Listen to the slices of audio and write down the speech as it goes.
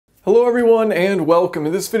Hello everyone and welcome.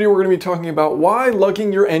 In this video we're going to be talking about why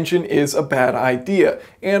lugging your engine is a bad idea.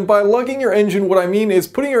 And by lugging your engine, what I mean is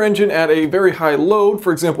putting your engine at a very high load,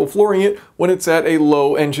 for example flooring it when it's at a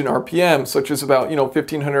low engine RPM, such as about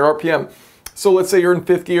 1500 RPM. So let's say you're in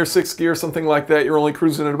 5th gear, 6th gear, something like that, you're only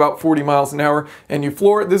cruising at about 40 miles an hour and you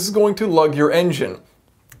floor it, this is going to lug your engine.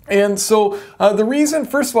 And so the reason,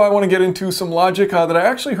 first of all, I want to get into some logic that I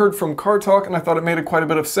actually heard from Car Talk, and I thought it made quite a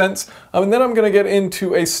bit of sense. And then I'm going to get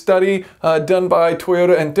into a study done by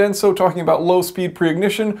Toyota and Denso talking about low-speed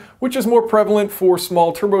pre-ignition, which is more prevalent for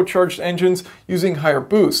small turbocharged engines using higher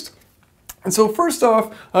boost. And so first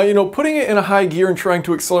off, putting it in a high gear and trying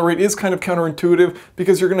to accelerate is kind of counterintuitive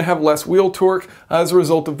because you're going to have less wheel torque as a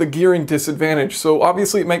result of the gearing disadvantage. So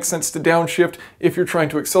obviously it makes sense to downshift if you're trying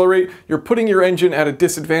to accelerate. You're putting your engine at a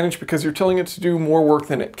disadvantage because you're telling it to do more work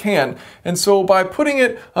than it can. And so by putting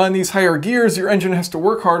it on these higher gears, your engine has to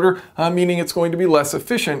work harder, meaning it's going to be less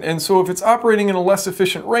efficient. And so if it's operating in a less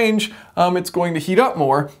efficient range, it's going to heat up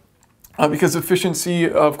more. Because efficiency,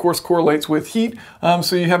 of course, correlates with heat.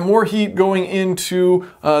 So you have more heat going into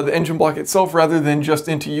the engine block itself rather than just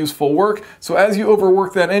into useful work. So as you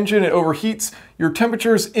overwork that engine, it overheats. Your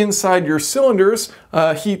temperatures inside your cylinders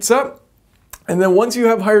heats up. And then once you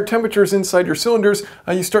have higher temperatures inside your cylinders,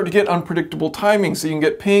 you start to get unpredictable timing. So you can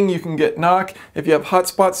get ping, you can get knock, if you have hot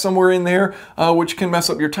spots somewhere in there, which can mess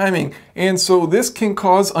up your timing. And so this can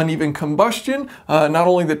cause uneven combustion, not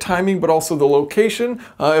only the timing, but also the location.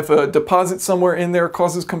 If a deposit somewhere in there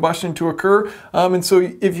causes combustion to occur. And so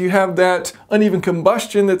if you have that uneven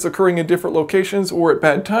combustion that's occurring in different locations or at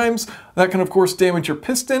bad times, that can of course damage your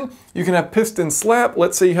piston. You can have piston slap.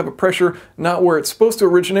 Let's say you have a pressure not where it's supposed to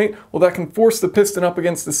originate. Well, that can force the piston up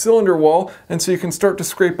against the cylinder wall, and so you can start to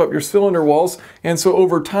scrape up your cylinder walls. And so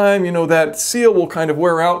over time, that seal will kind of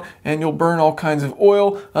wear out and you'll burn all kinds of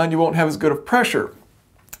oil and you won't have as good of pressure.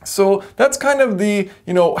 So that's kind of the,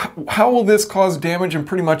 how will this cause damage in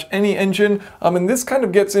pretty much any engine? And this kind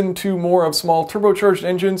of gets into more of small turbocharged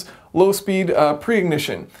engines, low-speed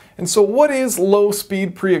pre-ignition. And so what is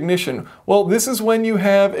low-speed pre-ignition? Well, this is when you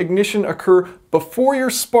have ignition occur before your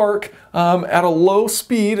spark at a low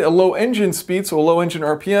speed, a low engine speed, so a low engine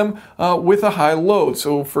RPM, with a high load.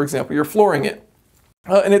 So for example, you're flooring it.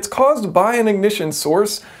 And it's caused by an ignition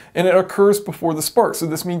source, and it occurs before the spark. So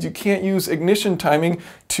this means you can't use ignition timing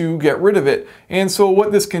to get rid of it. And so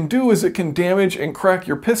what this can do is it can damage and crack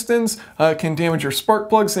your pistons, can damage your spark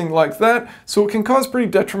plugs, things like that. So it can cause pretty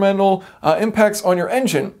detrimental impacts on your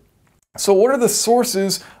engine. So what are the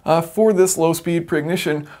sources for this low-speed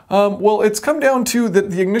pre-ignition? Well, it's come down to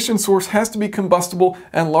that the ignition source has to be combustible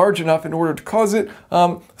and large enough in order to cause it.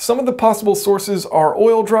 Some of the possible sources are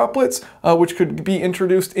oil droplets, which could be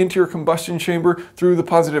introduced into your combustion chamber through the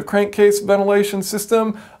positive crankcase ventilation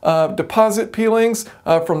system, deposit peelings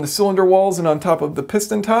from the cylinder walls and on top of the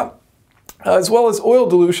piston top. As well as oil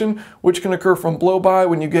dilution, which can occur from blow-by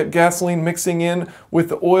when you get gasoline mixing in with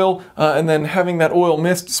the oil and then having that oil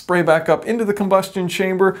mist spray back up into the combustion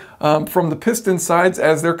chamber from the piston sides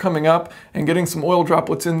as they're coming up and getting some oil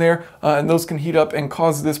droplets in there, and those can heat up and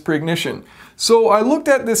cause this pre-ignition. So I looked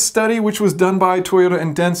at this study which was done by Toyota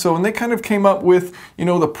and Denso, and they kind of came up with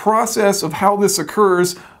the process of how this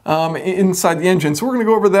occurs inside the engine. So we're going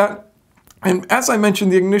to go over that. And as I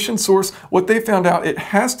mentioned, the ignition source, what they found out, it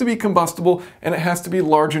has to be combustible and it has to be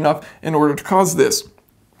large enough in order to cause this.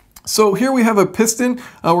 So here we have a piston.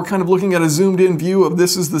 We're kind of looking at a zoomed in view of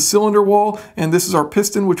this is the cylinder wall and this is our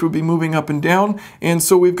piston, which would be moving up and down. And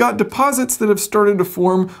so we've got deposits that have started to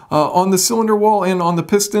form on the cylinder wall and on the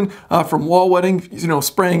piston from wall wetting,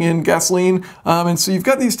 spraying in gasoline. And so you've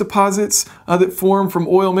got these deposits that form from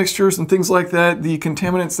oil mixtures and things like that, the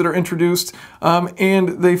contaminants that are introduced, and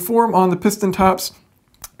they form on the piston tops.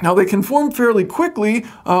 Now they can form fairly quickly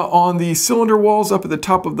on the cylinder walls up at the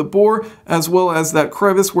top of the bore, as well as that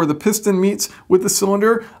crevice where the piston meets with the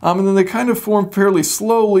cylinder, and then they kind of form fairly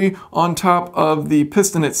slowly on top of the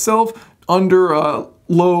piston itself under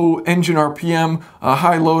low engine RPM,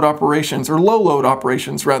 high load operations, or low load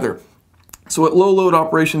operations rather. So at low load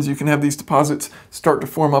operations, you can have these deposits start to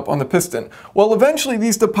form up on the piston. Well, eventually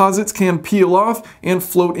these deposits can peel off and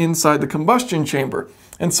float inside the combustion chamber.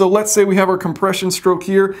 And so let's say we have our compression stroke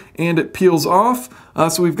here and it peels off.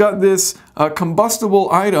 So we've got this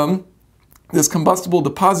combustible item, this combustible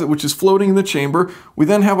deposit which is floating in the chamber. We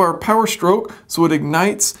then have our power stroke, so it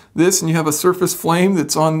ignites this and you have a surface flame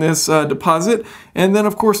that's on this deposit. And then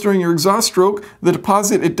of course during your exhaust stroke, the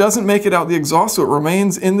deposit, it doesn't make it out the exhaust, so it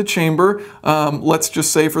remains in the chamber. Let's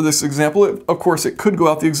just say for this example, of course it could go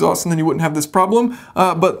out the exhaust and then you wouldn't have this problem,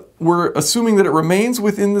 but we're assuming that it remains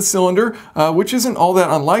within the cylinder, which isn't all that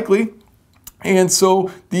unlikely. And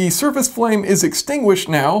so the surface flame is extinguished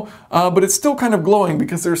now, but it's still kind of glowing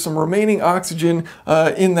because there's some remaining oxygen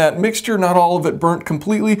in that mixture, not all of it burnt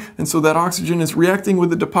completely, and so that oxygen is reacting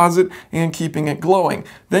with the deposit and keeping it glowing.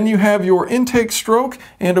 Then you have your intake stroke,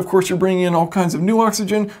 and of course you're bringing in all kinds of new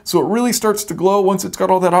oxygen, so it really starts to glow once it's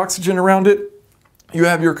got all that oxygen around it. You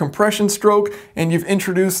have your compression stroke, and you've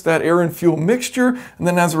introduced that air and fuel mixture, and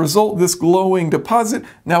then as a result, this glowing deposit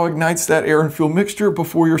now ignites that air and fuel mixture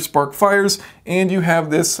before your spark fires, and you have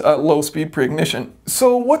this low-speed pre-ignition.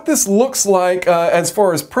 So what this looks like as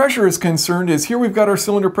far as pressure is concerned is here we've got our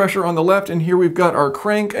cylinder pressure on the left, and here we've got our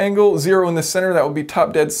crank angle, 0 in the center, that would be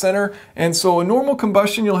top dead center. And so a normal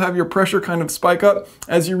combustion, you'll have your pressure kind of spike up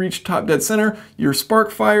as you reach top dead center, your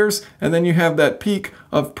spark fires, and then you have that peak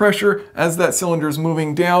of pressure as that cylinder is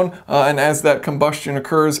moving down and as that combustion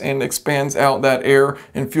occurs and expands out that air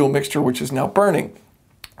and fuel mixture, which is now burning.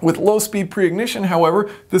 With low-speed pre-ignition, however,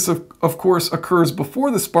 this of course occurs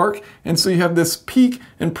before the spark, and so you have this peak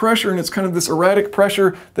in pressure, and it's kind of this erratic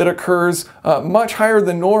pressure that occurs much higher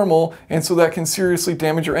than normal, and so that can seriously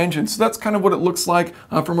damage your engine. So that's kind of what it looks like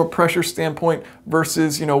from a pressure standpoint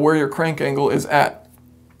versus, you know, where your crank angle is at.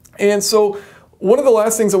 And so one of the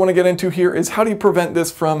last things I want to get into here is how do you prevent this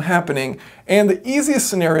from happening? And the easiest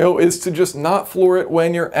scenario is to just not floor it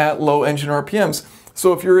when you're at low engine RPMs.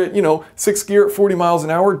 So if you're at, you know, 6th gear at 40 miles an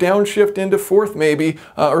hour, downshift into 4th maybe,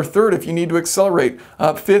 or 3rd if you need to accelerate,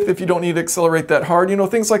 5th if you don't need to accelerate that hard, you know,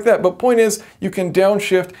 things like that. But point is, you can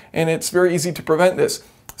downshift, and it's very easy to prevent this.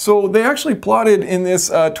 So they actually plotted in this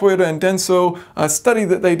Toyota and Denso study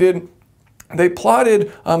that they did. They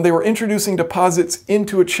plotted, they were introducing deposits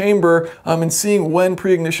into a chamber and seeing when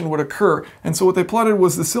pre-ignition would occur. And so what they plotted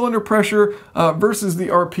was the cylinder pressure versus the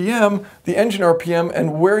RPM, the engine RPM,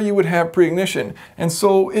 and where you would have pre-ignition. And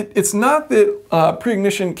so it's not that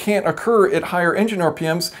pre-ignition can't occur at higher engine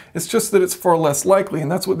RPMs, it's just that it's far less likely.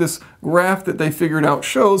 And that's what this graph that they figured out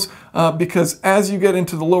shows, because as you get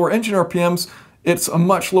into the lower engine RPMs, it's a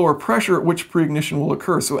much lower pressure at which pre-ignition will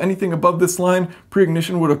occur. So anything above this line,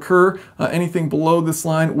 pre-ignition would occur. Anything below this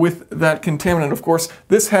line with that contaminant, of course,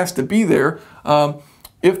 this has to be there.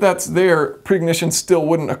 If that's there, pre-ignition still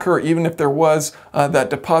wouldn't occur, even if there was that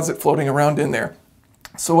deposit floating around in there.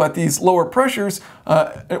 So at these lower pressures,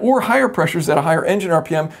 or higher pressures at a higher engine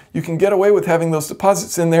RPM, you can get away with having those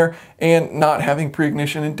deposits in there and not having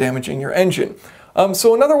pre-ignition and damaging your engine.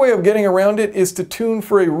 So another way of getting around it is to tune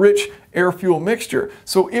for a rich air-fuel mixture.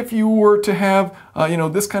 So if you were to have, you know,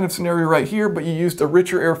 this kind of scenario right here, but you used a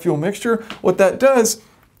richer air-fuel mixture, what that does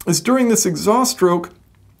is during this exhaust stroke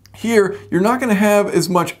here, you're not going to have as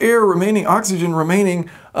much air remaining, oxygen remaining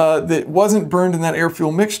that wasn't burned in that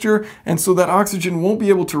air-fuel mixture, and so that oxygen won't be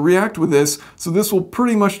able to react with this. So this will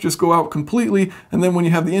pretty much just go out completely, and then when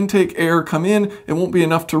you have the intake air come in, it won't be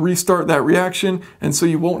enough to restart that reaction, and so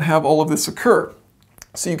you won't have all of this occur.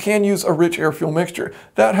 So you can use a rich air-fuel mixture.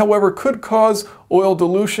 That, however, could cause oil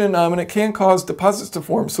dilution, and it can cause deposits to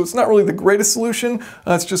form. So it's not really the greatest solution.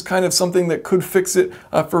 It's just kind of something that could fix it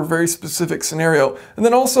for a very specific scenario. And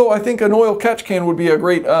then also, I think an oil catch can would be a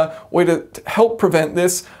great way to help prevent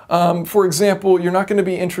this. For example, you're not going to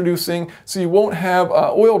be introducing, so you won't have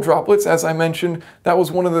oil droplets, as I mentioned. That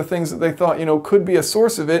was one of the things that they thought, you know, could be a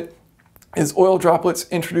source of it, is oil droplets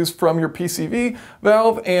introduced from your PCV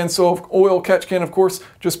valve, and so oil catch can, of course,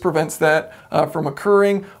 just prevents that from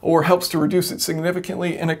occurring or helps to reduce it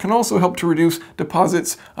significantly, and it can also help to reduce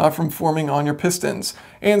deposits from forming on your pistons.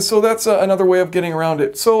 And so that's another way of getting around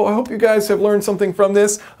it. So I hope you guys have learned something from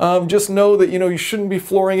this. Just know that, you know, you shouldn't be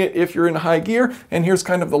flooring it if you're in high gear, and here's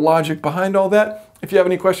kind of the logic behind all that. If you have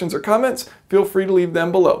any questions or comments, feel free to leave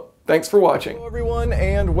them below. Thanks for watching. Hello everyone,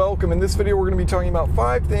 and welcome. In this video we're going to be talking about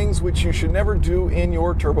 5 things which you should never do in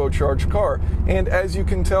your turbocharged car. And as you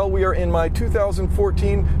can tell, we are in my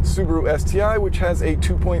 2014 Subaru STI, which has a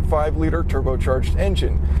 2.5 liter turbocharged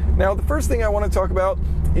engine. Now the first thing I want to talk about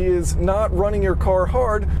is not running your car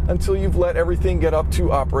hard until you've let everything get up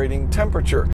to operating temperature.